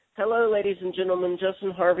Hello, ladies and gentlemen.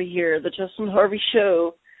 Justin Harvey here, the Justin Harvey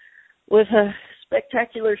Show, with a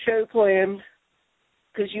spectacular show planned,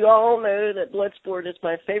 because you all know that Bloodsport is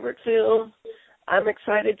my favorite film. I'm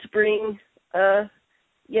excited to bring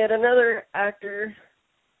yet another actor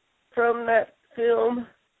from that film,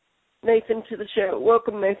 Nathan, to the show.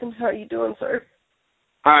 Welcome, Nathan. How are you doing, sir?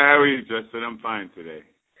 Hi, how are you, Justin? I'm fine today.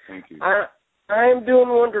 Thank you. I'm doing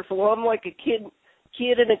wonderful. I'm like a kid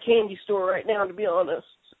in a candy store right now, to be honest.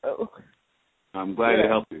 So I'm glad to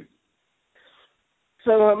help you.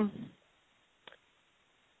 So,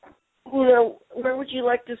 where would you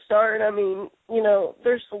like to start? I mean,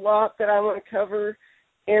 there's a lot that I want to cover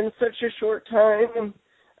in such a short time. And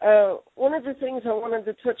one of the things I wanted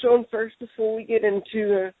to touch on first before we get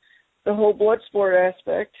into the whole Bloodsport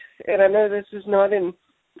aspect, and I know this is not in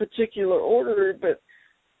particular order, but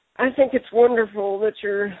I think it's wonderful that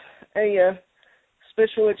you're a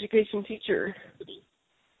special education teacher.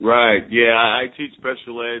 Right, yeah, I teach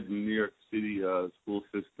special ed in New York City school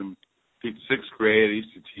system. I teach sixth grade. I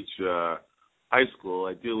used to teach high school.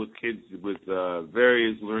 I deal with kids with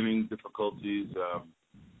various learning difficulties.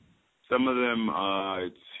 Some of them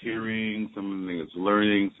it's hearing, some of them it's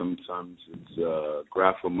learning, sometimes it's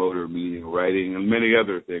graphomotor, meaning writing, and many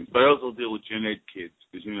other things. But I also deal with gen ed kids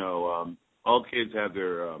because, all kids have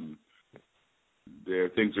their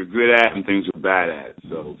things they're good at and things they're bad at.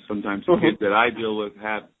 So sometimes the kids that I deal with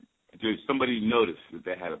somebody noticed that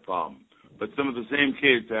they had a problem. But some of the same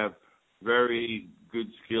kids have very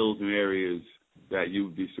good skills in areas that you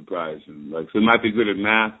would be surprised in. Like, so they might be good at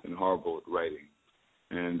math and horrible at writing.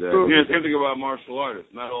 And, same thing about martial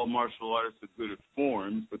artists. Not all martial artists are good at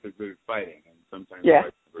forms, but they're good at fighting, and sometimes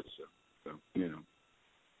vice versa. So,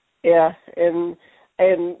 Yeah, and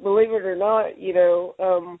believe it or not,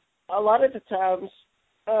 a lot of the times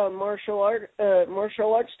martial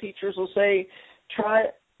arts teachers will say, try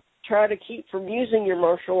to keep from using your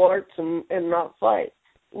martial arts and not fight.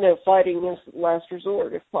 Fighting is last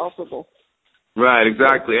resort if possible. Right,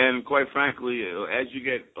 exactly. And quite frankly, as you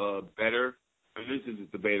get better, and this is a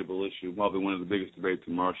debatable issue, probably one of the biggest debates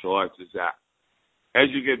in martial arts, is that as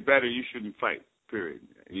you get better, you shouldn't fight, period.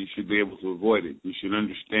 You should be able to avoid it. You should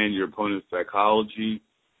understand your opponent's psychology,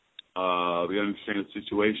 you understand the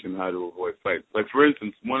situation, how to avoid fights. Like, for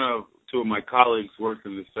instance, two of my colleagues worked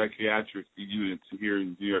in the psychiatric units here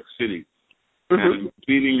in New York City. And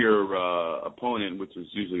beating your opponent, which is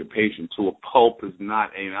usually a patient, to a pulp is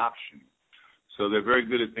not an option. So they're very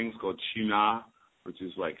good at things called Shina, which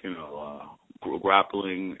is like,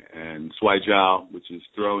 grappling, and Swaijiao, which is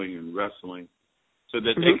throwing and wrestling, so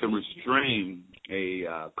that they can restrain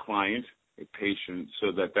a client, a patient,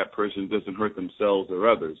 so that person doesn't hurt themselves or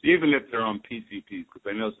others, even if they're on PCPs, because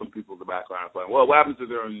I know some people in the background are like, well, what happens if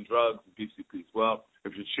they're on drugs and PCPs? Well,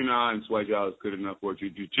 if your Shina and Swaijiao is good enough, or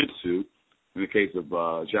your Jiu-Jitsu, in the case of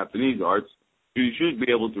Japanese arts, you should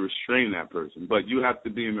be able to restrain that person. But you have to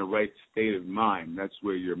be in the right state of mind. That's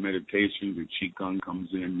where your meditation, your Qigong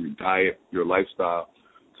comes in, your diet, your lifestyle,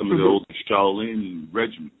 some of the old Shaolin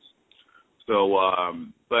regimens. So,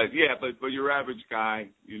 but your average guy,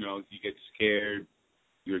 you get scared,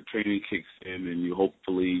 your training kicks in, and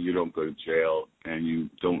hopefully you don't go to jail and you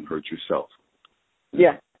don't hurt yourself.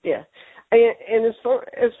 Yeah. And as far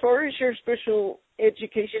as your special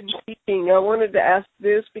education teaching, I wanted to ask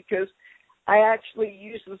this because I actually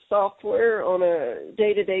use the software on a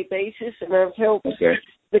day-to-day basis, and I've helped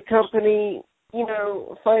the company,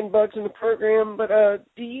 find bugs in the program. But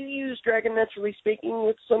do you use Dragon Naturally Speaking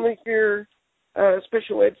with some of your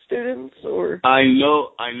special ed students? Or I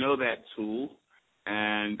know that tool,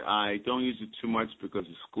 and I don't use it too much because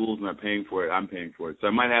the school's not paying for it. I'm paying for it. So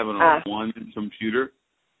I might have it on one computer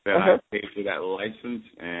that I pay for that license,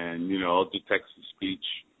 and, I'll do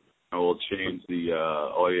text-to-speech. I will change the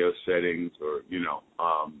audio settings or,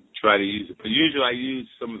 try to use it. But usually I use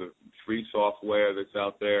some of the free software that's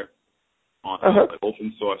out there, on like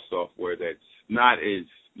open source software that's not as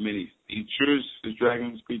many features as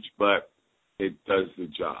Dragon Speech, but it does the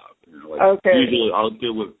job. Usually I'll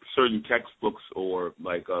deal with certain textbooks or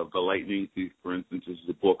like The Lightning Thief, for instance, is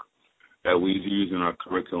a book that we use in our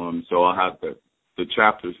curriculum. So I'll have the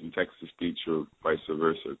chapters in text-to-speech or vice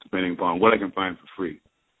versa, depending upon what I can find for free.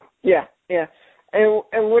 Yeah.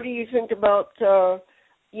 And what do you think about,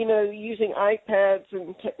 using iPads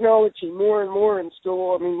and technology more and more in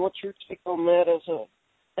school? I mean, what's your take on that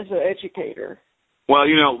as an educator? Well,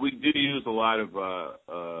 we do use a lot of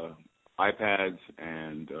iPads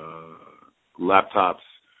and laptops,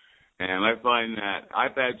 and I find that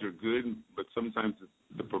iPads are good, but sometimes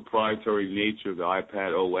the proprietary nature of the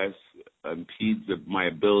iPad OS impedes my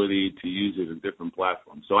ability to use it in different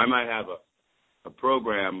platforms. So I might have a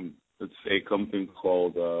program, let's say something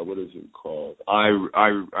called, what is it called?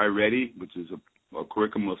 iReady, which is a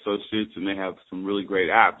curriculum associates, and they have some really great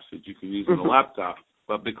apps that you can use on the laptop.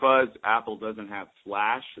 But because Apple doesn't have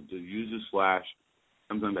Flash, the user Flash,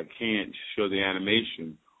 sometimes I can't show the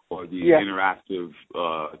animation or the interactive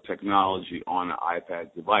technology on an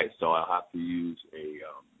iPad device, so I'll have to use a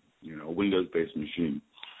Windows-based machine.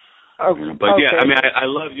 Okay. But yeah, I mean, I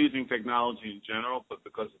love using technology in general, but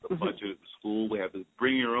because of the budget of the school, we have to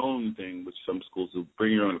bring your own thing, which some schools will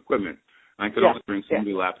bring your own equipment. And I can only bring so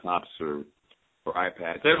many laptops or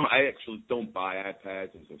iPads. I actually don't buy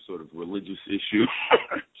iPads as a sort of religious issue,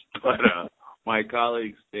 but my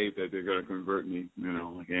colleagues state that they're going to convert me,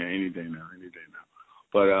 like any day now.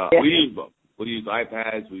 But we use both. We use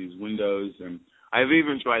iPads, we use Windows, and I've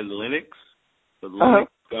even tried Linux. The Linux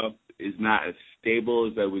stuff is not as stable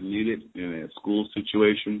as I would need it in a school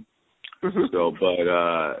situation. So, but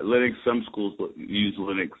Linux, some schools use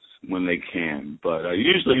Linux when they can. But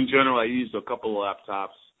usually, in general, I use a couple of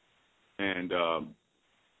laptops and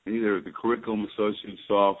either the Curriculum Associate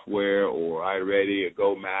software or iReady or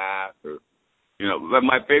Go Math or, but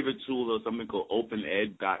my favorite tool, though, is something called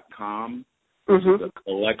OpenEd.com, which is a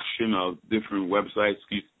collection of different websites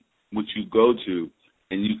which you go to,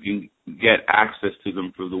 and you can get access to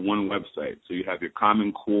them through the one website. So you have your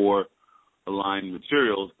Common Core aligned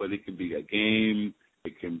materials, but it can be a game,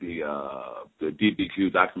 it can be the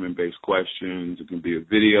DBQ document-based questions, it can be a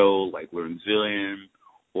video like Learn Zillion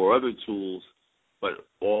or other tools, but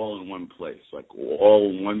all in one place, like all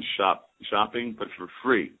in one shopping, but for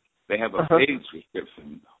free. They have a paid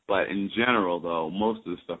subscription, but in general, though, most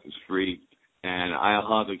of the stuff is free. And I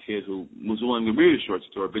have a kid who was willing to read a short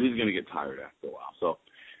story, but he's going to get tired after a while. So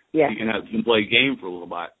he can play a game for a little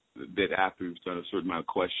bit after he's done a certain amount of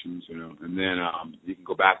questions, and then you can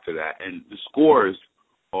go back to that. And the scores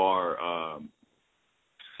are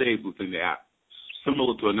saved within the app,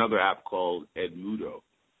 similar to another app called Edmudo.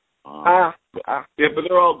 Yeah, but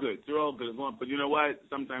they're all good. They're all good. But you know what?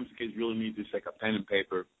 Sometimes the kids really need to take a pen and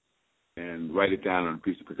paper and write it down on a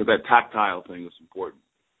piece of paper, because that tactile thing is important.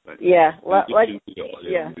 But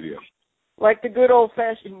like the good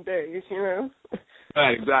old-fashioned days,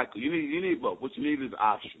 Right, exactly. You need both. What you need is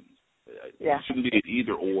options. It shouldn't be an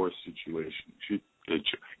either-or situation.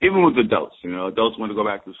 Even with adults, adults want to go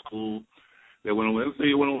back to school. They want to learn. Let's say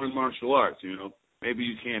you want to learn martial arts. Maybe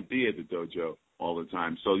you can't be at the dojo all the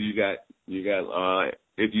time. So you got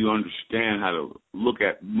if you understand how to look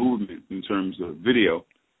at movement in terms of video,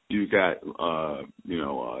 you got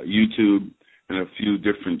YouTube and a few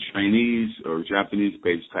different Chinese or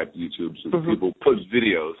Japanese-based type YouTubes. So people put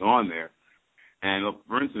videos on there. And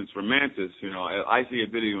for instance, for Mantis, I see a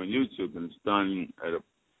video on YouTube and it's done at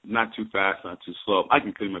not too fast, not too slow. I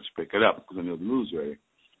can pretty much pick it up because I know the moves already.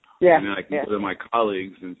 Yeah. And then I can go to my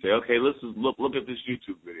colleagues and say, okay, let's look at this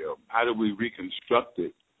YouTube video. How do we reconstruct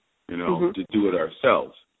it, to do it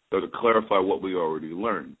ourselves, or to clarify what we already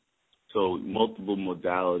learned? So multiple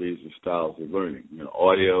modalities or styles of learning,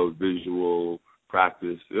 audio, visual,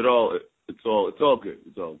 practice. It's all good.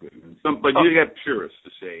 It's all good. But you get purists to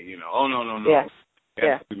say, oh no. Yeah. It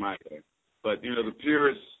has to be my way. But the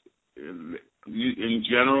purists, in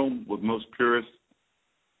general, with most purists,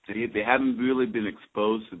 they haven't really been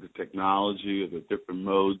exposed to the technology or the different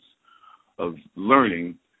modes of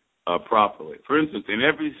learning properly. For instance, in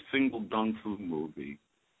every single Kung Fu movie,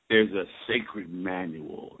 there's a sacred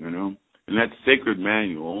manual, and that sacred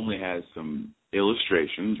manual only has some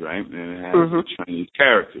illustrations, right? And it has the Chinese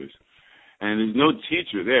characters. And there's no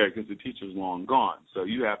teacher there because the teacher's long gone. So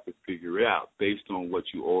you have to figure it out based on what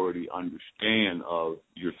you already understand of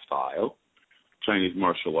your style, Chinese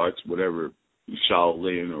martial arts, whatever,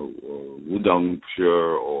 Shaolin or Wudong Shi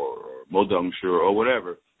or Modong Shi or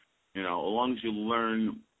whatever. As long as you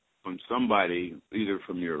learn from somebody, either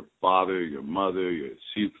from your father, your mother, your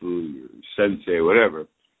sifu, your sensei, whatever,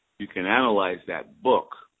 you can analyze that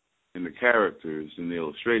book and the characters and the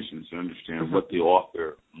illustrations to understand what the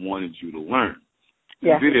author wanted you to learn.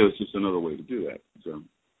 Yeah. The video is just another way to do that. So,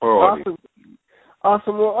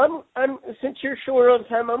 Awesome. Well, I'm since you're short on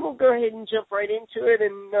time, I'm gonna go ahead and jump right into it,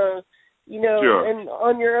 and sure. And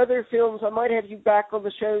on your other films, I might have you back on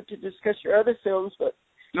the show to discuss your other films, but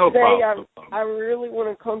no today problem. I really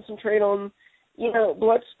want to concentrate on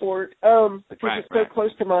Bloodsport because it's so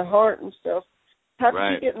close to my heart and stuff. How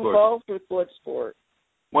did you get involved with Bloodsport?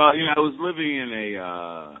 Well, I was living in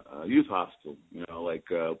a youth hostel,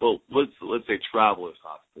 let's say travelers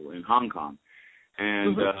hostel in Hong Kong,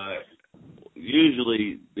 and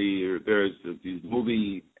usually there's these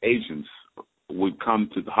movie agents would come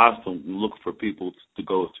to the hostel and look for people to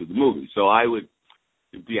go to the movie. So I would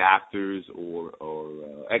be actors or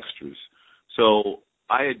extras. So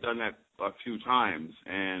I had done that a few times,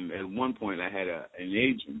 and at one point I had an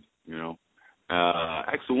agent, you know.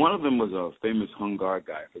 Actually, one of them was a famous Hung Gar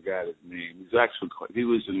guy. I forgot his name. He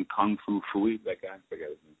was in Kung Fu Fui, that guy. I forgot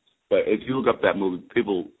his name. But if you look up that movie,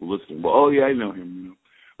 people listen. Well, oh yeah, I know him. You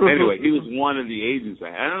know. Anyway, he was one of the agents.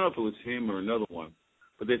 I don't know if it was him or another one,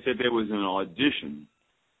 but they said there was an audition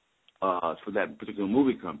for that particular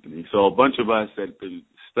movie company. So a bunch of us had been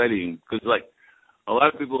studying, because like a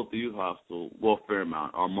lot of people at the youth hostel, well, a fair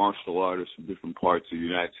amount, are martial artists from different parts of the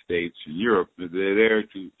United States and Europe. They're there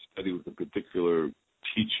to study with a particular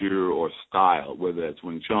teacher or style, whether that's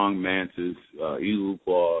Wing Chun, Mantis, Ilu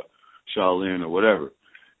Kwa, Shaolin, or whatever.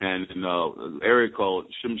 And in an area called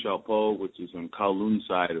Shim Shao Po, which is on Kowloon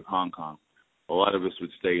side of Hong Kong, a lot of us would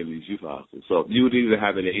stay in these youth hostels. So you would either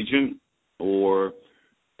have an agent or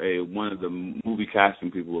one of the movie casting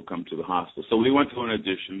people would come to the hostel. So we went to an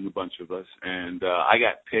audition, a bunch of us, and I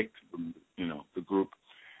got picked from, you know, the group.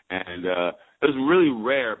 And it was really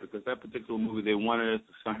rare because that particular movie, they wanted us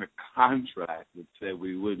to sign a contract that said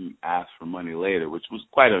we wouldn't ask for money later, which was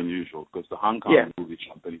quite unusual because the Hong Kong movie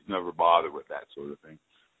companies never bothered with that sort of thing.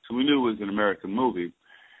 So we knew it was an American movie.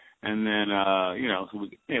 And then, you know, so we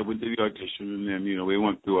did the audition, and then, you know, we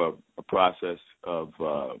went through a process of,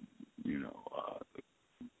 you know,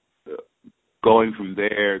 going from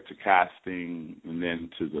there to casting and then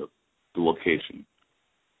to the location.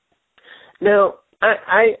 Now,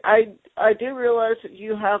 I do realize that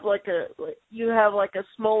you have like a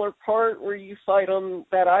smaller part where you fight on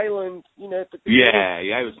that island, you know. At the beginning.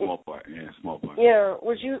 Yeah, I have a small part. Yeah, small part. Yeah,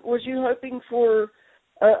 was you hoping for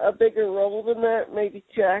a bigger role than that, maybe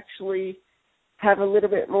to actually have a little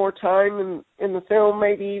bit more time in the film,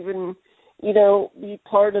 maybe even, you know, be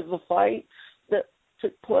part of the fights that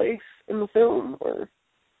took place in the film? Or?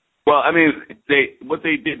 Well, I mean, what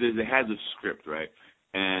they did is they had the script, right?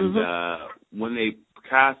 And when they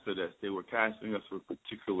casted us, they were casting us for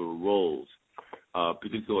particular roles,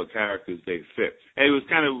 particular characters they fit. And it was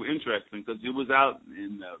kind of interesting because it was out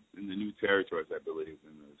in the New Territories, I believe,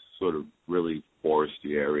 in the sort of really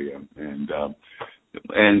foresty area. And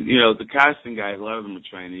you know, the casting guys, a lot of them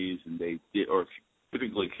are Chinese, and they did, or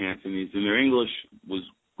particularly Cantonese, and their English was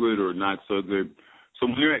good or not so good. So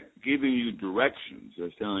when they're giving you directions, they're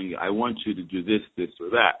telling you, I want you to do this, this, or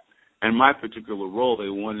that. And my particular role, they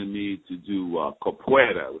wanted me to do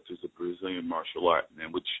capoeira, which is a Brazilian martial art,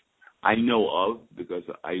 and which I know of because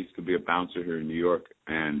I used to be a bouncer here in New York.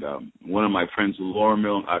 And one of my friends,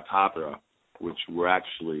 Lormil and Atapra, which were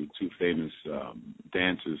actually two famous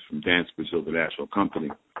dancers from Dance Brazil, the national company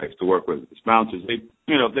I used to work with as bouncers.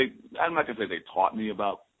 I'm not going to say they taught me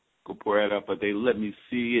about capoeira, but they let me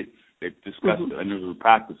see it. They discussed it. I never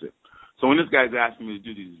practiced it. So when this guy's asking me to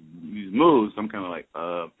do these moves, I'm kind of like,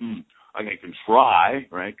 I can try,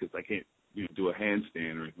 right? Because I can't, you know, do a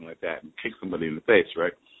handstand or anything like that and kick somebody in the face,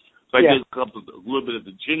 right? So I did a little bit of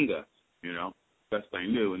the Jenga, you know, best I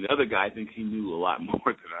knew. And the other guy, I think he knew a lot more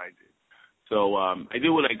than I did. So I did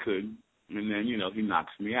what I could, and then, you know, he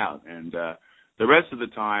knocks me out. And the rest of the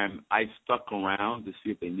time, I stuck around to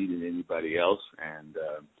see if they needed anybody else. And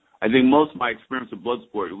I think most of my experience with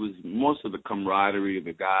Bloodsport, it was most of the camaraderie of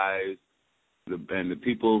the guys and the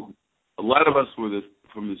people. A lot of us were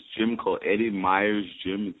from this gym called Eddie Meyer's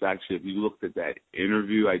Gym. It's actually, if you looked at that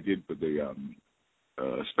interview I did for the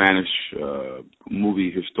Spanish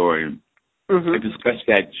movie historian, I discussed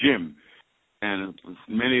that gym. And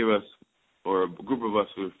many of us, or a group of us,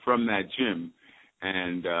 were from that gym.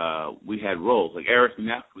 And we had roles. Like Eric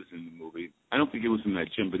Neff was in the movie. I don't think he was from that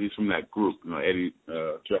gym, but he's from that group. You know, Eddie,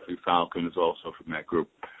 Jeffrey Falcon is also from that group.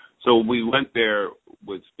 So we went there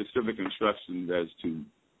with specific instructions as to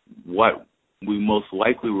what we most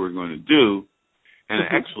likely were going to do, and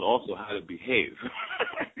actually also how to behave.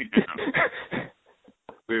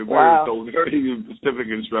 We were told very specific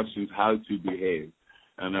instructions how to behave.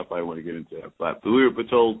 I don't know if I want to get into that, but we were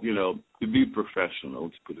told, you know, to be professional.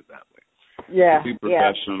 Let's put it that way. Yeah. To be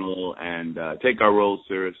professional and take our roles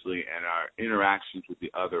seriously and our interactions with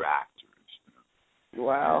the other actors.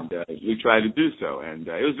 Wow. And we tried to do so. And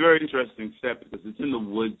it was a very interesting step because it's in the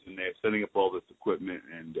woods and they're setting up all this equipment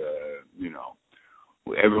and, you know,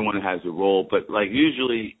 everyone has a role. But, like,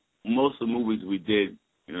 usually most of the movies we did,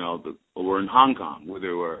 you know, were in Hong Kong where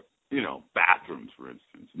there were, you know, bathrooms, for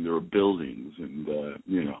instance, and there were buildings and,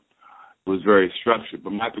 you know, it was very structured.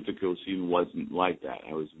 But my particular scene wasn't like that.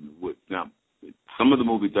 I was in the woods. Now, some of the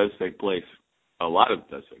movie does take place, a lot of it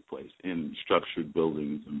does take place in structured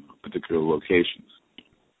buildings and particular locations.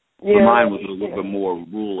 Yeah, but mine was a little bit more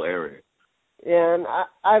rural area. Yeah, and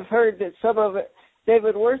I've heard that some of it,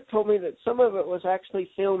 David Worth told me that some of it was actually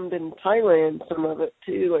filmed in Thailand, some of it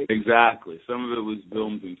too. Like, exactly. Some of it was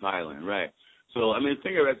filmed in Thailand, right. So, I mean,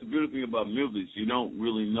 think of it, that's the beautiful thing about movies. You don't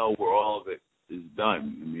really know where all of it is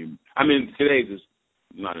done. I mean, today it's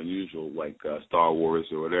not unusual, like Star Wars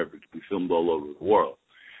or whatever, to be filmed all over the world.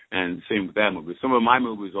 And same with that movie. Some of my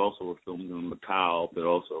movies also were filmed in Macau, but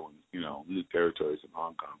also in, new territories in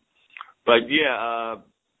Hong Kong. But, yeah,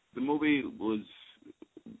 the movie was,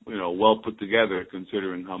 well put together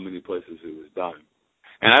considering how many places it was done.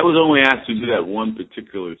 And I was only asked to do that one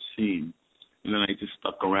particular scene, and then I just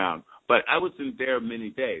stuck around. But I wasn't there many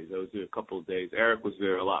days. I was there a couple of days. Eric was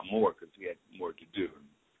there a lot more because he had more to do.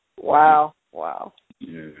 Wow.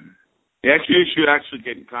 Yeah. You should actually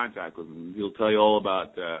get in contact with him. He'll tell you all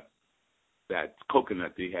about that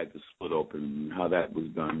coconut that he had to split open and how that was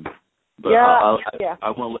done. But yeah.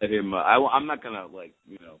 I won't let him. I'm not gonna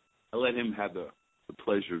I'll let him have the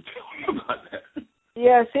pleasure of telling you about that.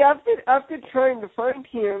 Yeah. See, I've been trying to find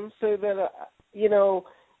him so that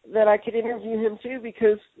that I could interview him too,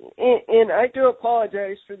 because and I do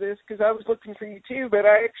apologize for this because I was looking for you too, but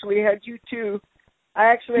I actually had you too. I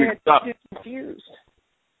actually had you confused.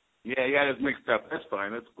 Yeah, it's mixed up. That's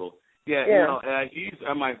fine. That's cool. Yeah. He's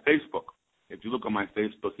on my Facebook. If you look on my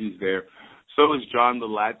Facebook, he's there. So is John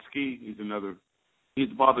Lelatsky. He's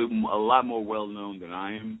probably a lot more well-known than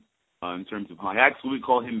I am in terms of Hong Kong. Actually, we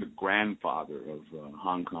call him the grandfather of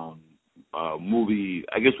Hong Kong movie.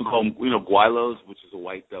 I guess we call him, Guilos, which is a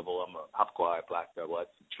white devil. I'm a Hap Guai, black devil. That's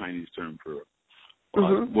a Chinese term for,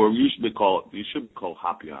 or you should be called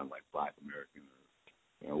Hapian, like black American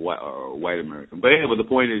or white American. But anyway, the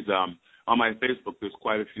point is, on my Facebook, there's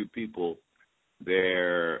quite a few people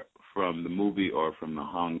there from the movie or from the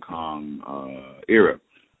Hong Kong era.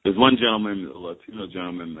 There's one gentleman, a Latino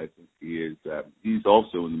gentleman, I think he is. He's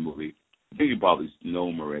also in the movie. I think you probably know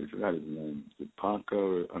him already. I forgot his name. Is it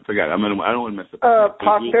Paco? I forgot. I don't want to mess up.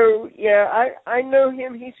 Paco. Yeah, I know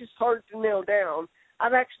him. He's just hard to nail down.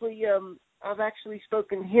 I've actually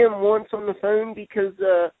spoken to him once on the phone because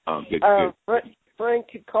Frank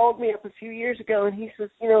had called me up a few years ago, and he says,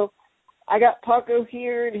 I got Paco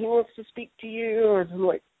here, and he wants to speak to you. And I'm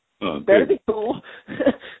like, that'd be cool.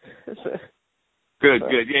 Good.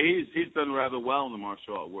 Yeah, he's done rather well in the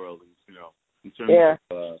martial art world, in terms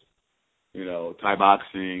of Thai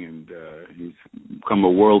boxing, and he's become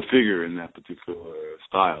a world figure in that particular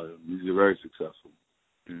style. He's very successful.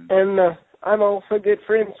 Yeah. And I'm also good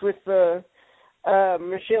friends with Michelle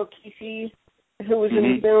Kesey, who was in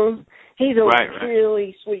the film. He's a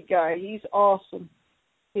really sweet guy. He's awesome.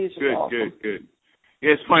 He's awesome. Good.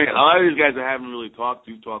 Yeah, it's funny. A lot of these guys I haven't really talked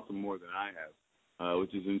to. Talked to more than I have,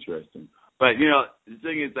 which is interesting. But, the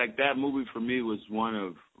thing is, like, that movie for me was one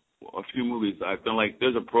of a few movies I've done. Like,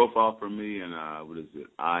 there's a profile for me in, what is it,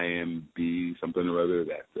 IMB, something or other.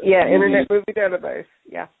 Internet Movie Database,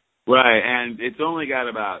 yeah. Right, and it's only got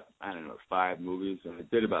about, 5 movies. I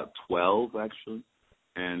did about 12, actually.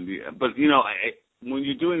 And but, when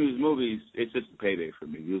you're doing these movies, it's just a payday for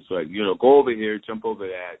me. It's like, go over here, jump over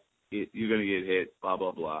that. You're going to get hit, blah,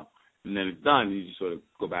 blah, blah. And then it's done, you just sort of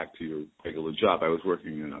go back to your regular job. I was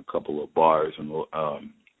working in a couple of bars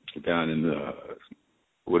down in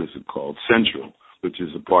what is it called, Central, which is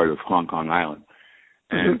a part of Hong Kong Island.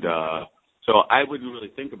 And so I wouldn't really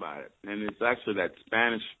think about it. And it's actually that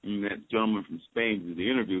gentleman from Spain who did the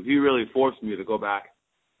interview. He really forced me to go back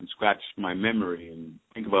and scratch my memory and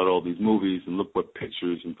think about all these movies and look what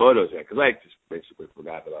pictures and photos I had, because I just basically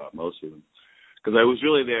forgot about most of them. Because I was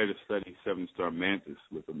really there to study 7-star mantis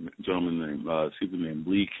with a gentleman named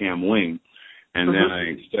Lee Kam Wing, and then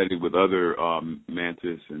I studied with other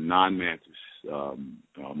mantis and non-mantis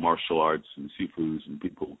martial arts and sifus and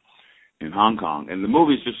people in Hong Kong, and the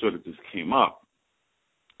movies just sort of came up.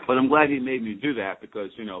 But I'm glad he made me do that because,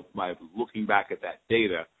 by looking back at that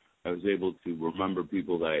data, I was able to remember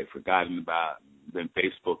people that I had forgotten about. Then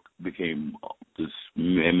Facebook became this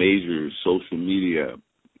major social media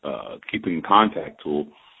keeping in contact tool.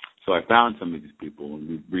 So I found some of these people and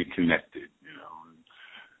we reconnected,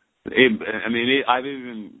 I've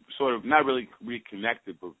even sort of not really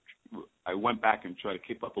reconnected, but I went back and tried to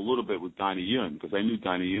keep up a little bit with Donnie Yuen because I knew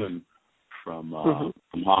Donnie Yuen from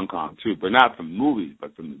Hong Kong too, but not from movies,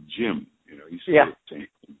 but from the gym. He's sort of the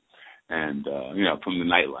same. And from the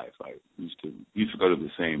nightlife, I used to go to the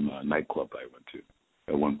same nightclub I went to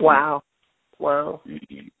at one point. Wow.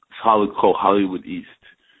 It's called Hollywood East.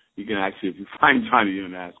 You can actually, if you find Johnny, you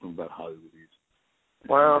can ask him about Hollywood East.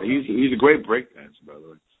 Wow. He's a great breakdancer, by the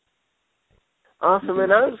way. Awesome.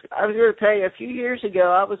 And I was going to tell you, a few years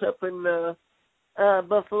ago, I was up in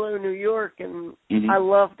Buffalo, New York, and I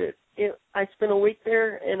loved it. I spent a week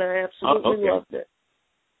there, and I absolutely loved it.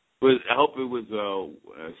 I hope it was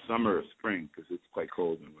summer or spring, because it's quite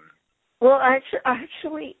cold in winter. Well, I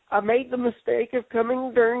made the mistake of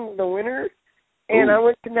coming during the winter, and I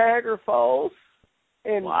went to Niagara Falls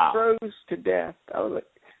and froze to death. I was like,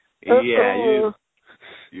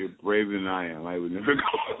 you're braver than I am. I would never go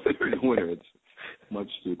there in the winter. It's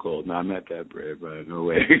much too cold. No, I'm not that brave, but no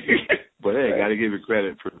way. But hey, I got to give you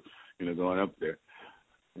credit for going up there.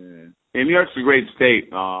 Yeah. And New York's a great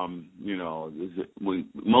state.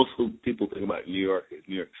 Most people think about New York as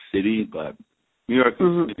New York City, but New York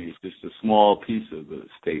City is just a small piece of the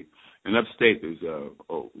state. And upstate, there's a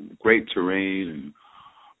great terrain and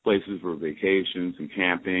places for vacations and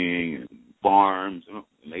camping and farms,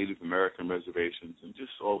 Native American reservations, and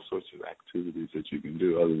just all sorts of activities that you can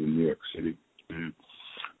do other than New York City. Of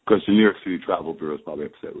course, the New York City Travel Bureau is probably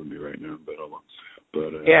upset with me right now, but hold on.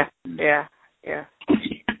 Yeah.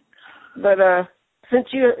 But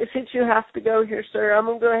since you have to go here, sir, I'm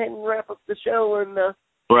gonna go ahead and wrap up the show and.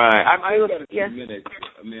 Right, I've got a few minutes.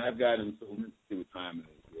 I mean, I've got until let's see what time it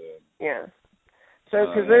is. Yeah. So,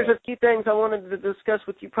 because there's a few things I wanted to discuss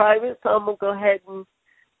with you private, so I'm gonna go ahead and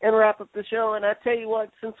wrap up the show. And I tell you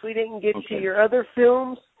what, since we didn't get to your other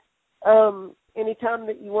films, anytime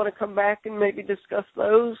that you want to come back and maybe discuss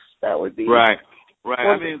those, that would be right.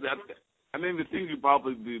 I mean, the thing you'd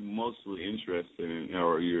probably be mostly interested in,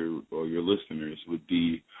 or your listeners, would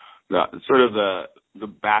be the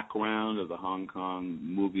background of the Hong Kong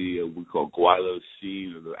movie we call Guilo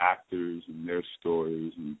scene, of the actors and their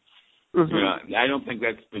stories. And I don't think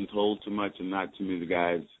that's been told too much, and not too many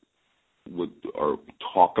guys would or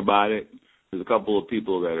talk about it. There's a couple of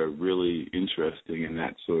people that are really interesting in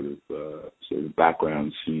that sort of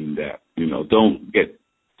background scene that don't get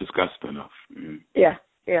discussed enough. Yeah,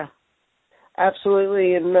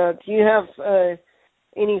 absolutely. And do you have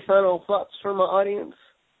any final thoughts from the audience?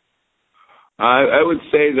 I would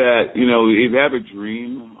say that if you have a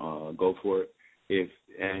dream, go for it.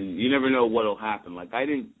 And you never know what'll happen. Like, I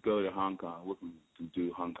didn't go to Hong Kong looking to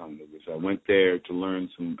do Hong Kong movies. I went there to learn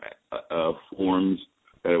some forms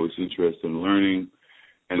that I was interested in learning,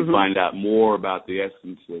 and find out more about the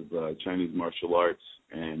essence of Chinese martial arts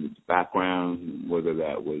and its background, whether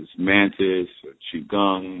that was mantis or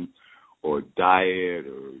qigong or diet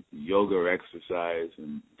or yoga or exercise,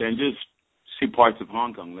 and then just see parts of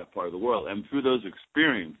Hong Kong, that part of the world. And through those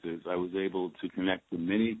experiences, I was able to connect with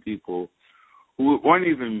many people who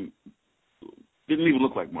didn't even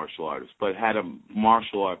look like martial artists, but had a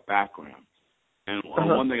martial art background. And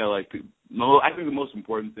one thing I think the most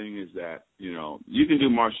important thing is that, you can do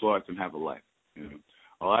martial arts and have a life.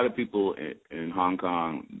 A lot of people in Hong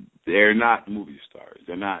Kong, they're not movie stars.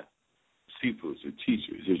 They're not seafoods or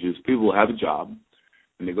teachers. They're just people who have a job,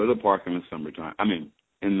 and they go to the park in the summertime. I mean,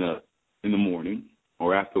 in the morning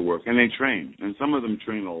or after work, and they train. And some of them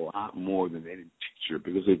train a lot more than any teacher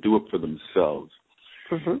because they do it for themselves.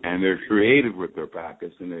 And they're creative with their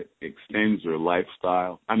practice, and it extends their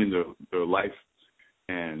lifestyle. I mean, their life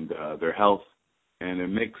and their health, and it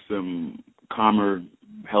makes them calmer,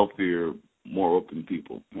 healthier, more open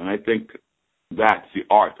people. And I think that's the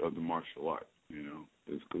art of the martial art,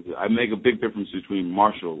 because I make a big difference between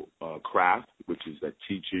martial craft, which is that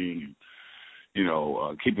teaching,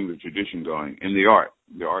 keeping the tradition going, and the art.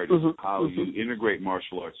 The art is how you integrate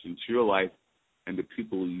martial arts into your life and the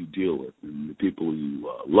people you deal with and the people you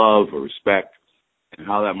love or respect, and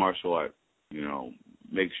how that martial art,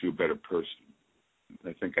 makes you a better person.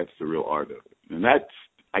 I think that's the real art of it. And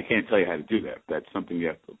I can't tell you how to do that. That's something you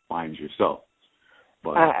have to find yourself.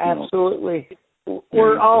 But, absolutely.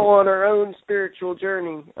 We're all on our own spiritual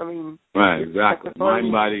journey. I mean, right, exactly.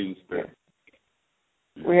 Mind, body, and spirit.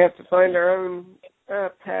 We have to find our own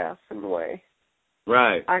path and way.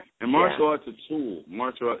 Right. And martial art's a tool.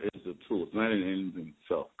 Martial art is a tool. It's not an end in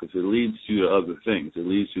itself, because it leads you to other things. It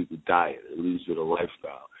leads you to diet. It leads you to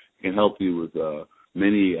lifestyle. It can help you with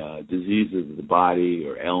many diseases of the body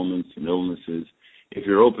or ailments and illnesses if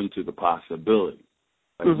you're open to the possibility.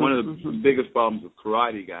 Like one of the biggest problems with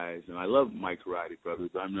karate guys, and I love my karate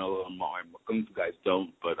brothers. I know my kung fu guys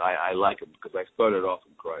don't, but I like them because I started off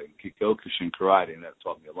in karate, Kyokushin karate, and that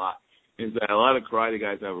taught me a lot. Is that a lot of karate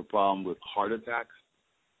guys have a problem with heart attacks,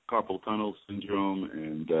 carpal tunnel syndrome,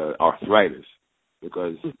 and arthritis,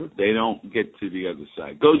 because they don't get to the other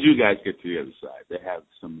side. Goju guys get to the other side. They have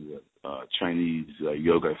some of the Chinese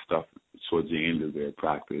yoga stuff towards the end of their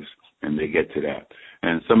practice, and they get to that.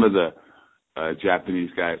 And some of the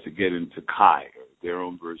Japanese guys that get into Kai, or their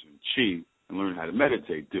own version of Chi, and learn how to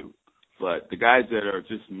meditate do. But the guys that are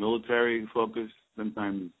just military focused,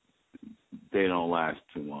 sometimes they don't last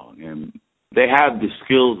too long. And they have the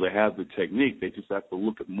skills, they have the technique. They just have to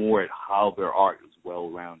look at more at how their art is well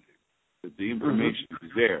rounded. That the information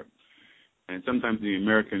is there, and sometimes the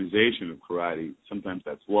Americanization of karate, sometimes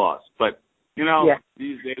that's lost. But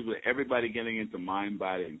these days with everybody getting into mind,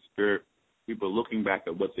 body, and spirit, people are looking back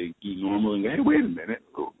at what they do normally and go, hey, wait a minute,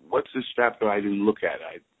 what's this chapter I didn't look at?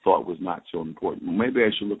 I thought was not so important. Well, maybe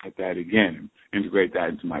I should look at that again and integrate that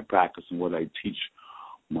into my practice and what I teach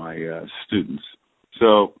my students.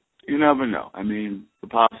 So you never know. I mean, the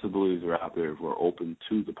possibilities are out there if we're open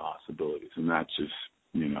to the possibilities and not just,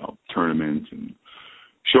 tournaments and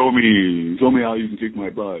show me how you can kick my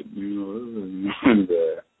butt, and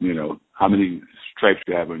how many stripes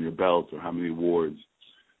you have on your belt or how many awards.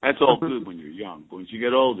 That's all good when you're young. But once you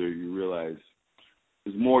get older, you realize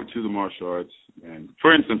there's more to the martial arts. And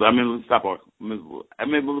for instance, let me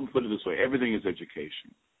put it this way: everything is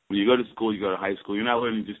education. When you go to school, you go to high school, you're not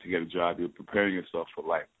learning just to get a job. You're preparing yourself for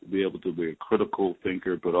life, to be able to be a critical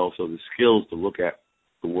thinker, but also the skills to look at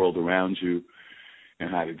the world around you and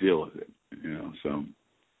how to deal with it. So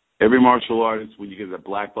every martial artist, when you get a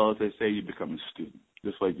black belt, as they say, you become a student.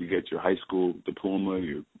 Just like you get your high school diploma,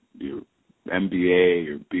 your MBA,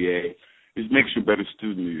 your BA, it just makes you a better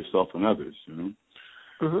student of yourself and others, And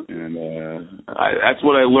that's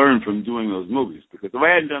what I learned from doing those movies. Because if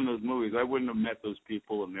I hadn't done those movies, I wouldn't have met those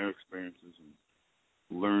people and their experiences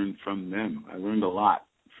and learned from them. I learned a lot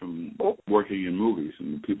from working in movies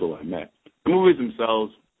and the people I met. The movies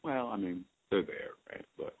themselves, they're there, right?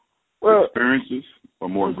 But experiences are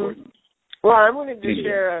more important. Well, I wanted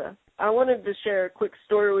to share a quick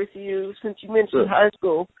story with you since you mentioned high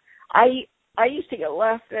school. I used to get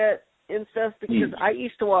laughed at and stuff because I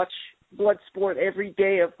used to watch Bloodsport every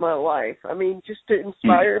day of my life. I mean, just to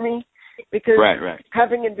inspire me, because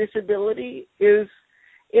having a disability is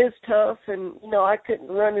tough, and I couldn't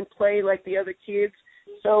run and play like the other kids,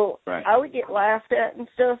 so I would get laughed at and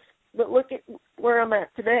stuff. But look at where I'm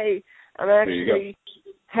at today. I'm actually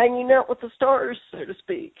hanging out with the stars, so to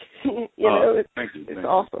speak. It's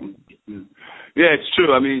awesome. Yeah, it's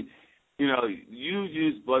true. I mean, you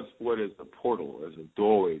use Bloodsport as a portal, as a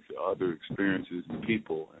doorway to other experiences and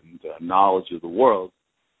people and knowledge of the world.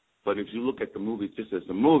 But if you look at the movie just as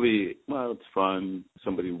a movie, well, it's fun.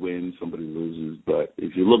 Somebody wins, somebody loses. But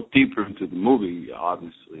if you look deeper into the movie,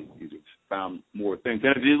 obviously you've found more things.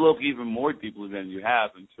 And if you look even more deeply than you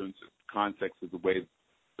have in terms of context of the way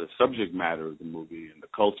the subject matter of the movie and the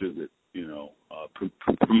culture that,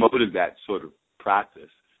 promoted that sort of practice,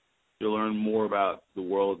 you'll learn more about the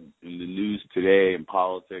world in the news today and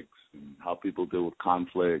politics and how people deal with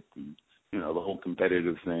conflict and, the whole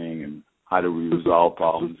competitive thing and how do we resolve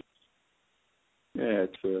problems. Yeah,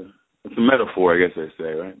 it's a metaphor, I guess I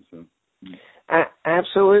say, right? So.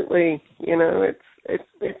 Absolutely.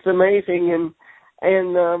 It's amazing.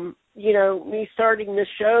 And me starting the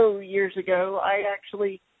show years ago, I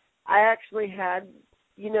actually had,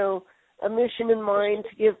 a mission in mind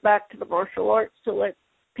to give back to the martial arts, to let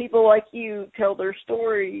people like you tell their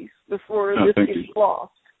stories before this gets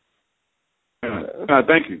lost.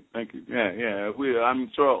 Thank you. Yeah.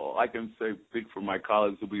 I'm sure I can speak for my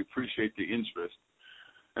colleagues that we appreciate the interest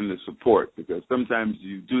and the support, because sometimes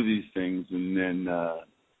you do these things and then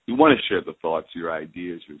you want to share the thoughts, your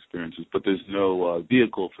ideas, your experiences, but there's no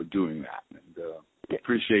vehicle for doing that. And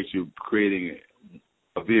appreciate you creating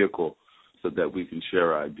a vehicle so that we can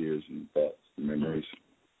share our ideas and thoughts and memories.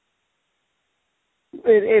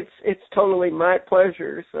 It's totally my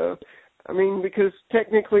pleasure. So, because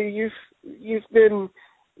technically you've been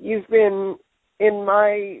in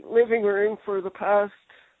my living room for the past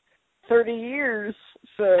 30 years.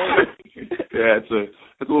 So yeah,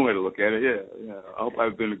 that's one way to look at it. Yeah. I hope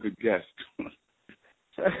I've been a good guest.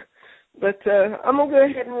 But I'm gonna go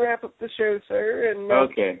ahead and wrap up the show, sir. And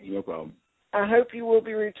okay, no problem. I hope you will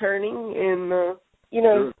be returning. And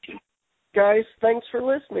sure. Guys, thanks for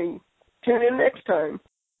listening. Tune in next time.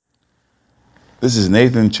 This is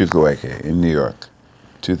Nathan Chukueke in New York,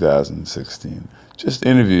 2016. Just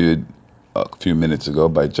interviewed a few minutes ago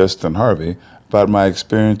by Justin Harvey about my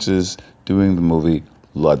experiences doing the movie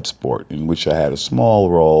Bloodsport, in which I had a small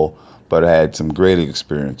role, but I had some great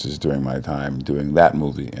experiences during my time doing that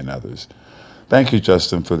movie and others. Thank you,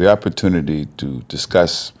 Justin, for the opportunity to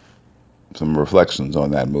discuss some reflections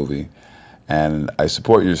on that movie. And I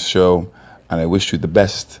support your show, and I wish you the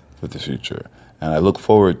best for the future. And I look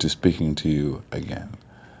forward to speaking to you again.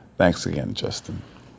 Thanks again, Justin.